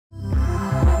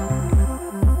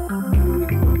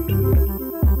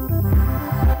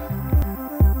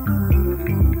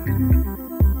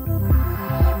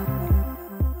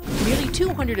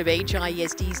100 of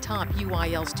HISD's top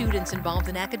UIL students involved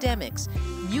in academics,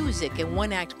 music, and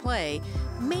one-act play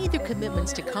made their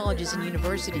commitments to colleges and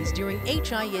universities during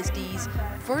HISD's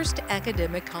first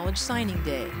academic college signing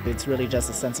day. It's really just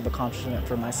a sense of accomplishment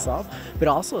for myself, but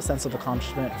also a sense of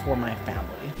accomplishment for my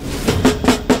family.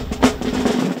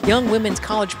 Young Women's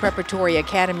College Preparatory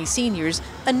Academy seniors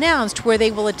announced where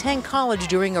they will attend college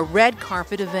during a red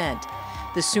carpet event.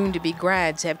 The soon-to-be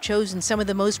grads have chosen some of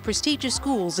the most prestigious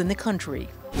schools in the country.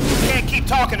 You can't keep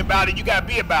talking about it, you gotta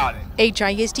be about it.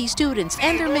 HISD students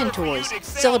and their mentors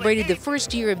celebrated the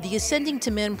first year of the Ascending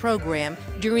to Men program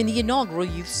during the inaugural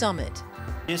Youth Summit.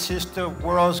 This is the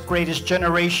world's greatest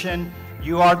generation.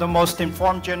 You are the most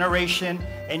informed generation,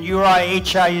 and you are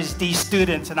HISD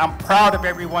students, and I'm proud of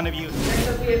every one of you.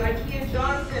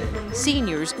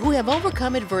 Seniors who have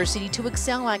overcome adversity to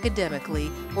excel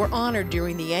academically were honored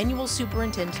during the annual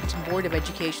Superintendent and Board of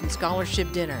Education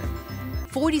Scholarship Dinner.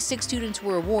 46 students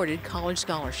were awarded college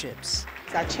scholarships.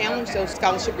 I challenge those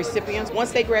scholarship recipients,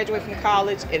 once they graduate from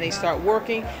college and they start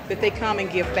working, that they come and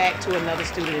give back to another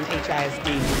student in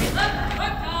HISD.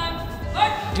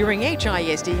 During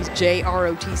HISD's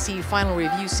JROTC final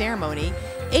review ceremony,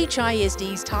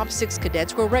 HISD's top 6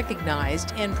 cadets were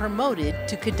recognized and promoted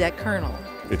to cadet colonel.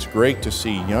 It's great to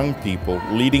see young people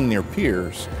leading their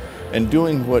peers and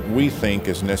doing what we think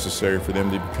is necessary for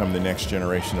them to become the next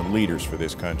generation of leaders for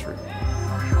this country.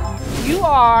 You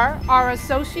are our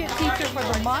associate teacher for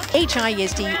the month.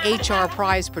 HISD HR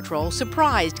Prize Patrol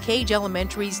surprised Cage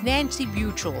Elementary's Nancy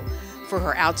Buchel for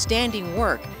her outstanding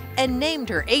work and named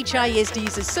her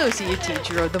HISD's Associate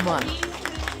Teacher of the Month.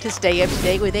 To stay up to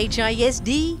date with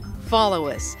HISD, follow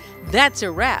us. That's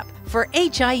a wrap for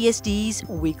HISD's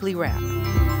Weekly Wrap.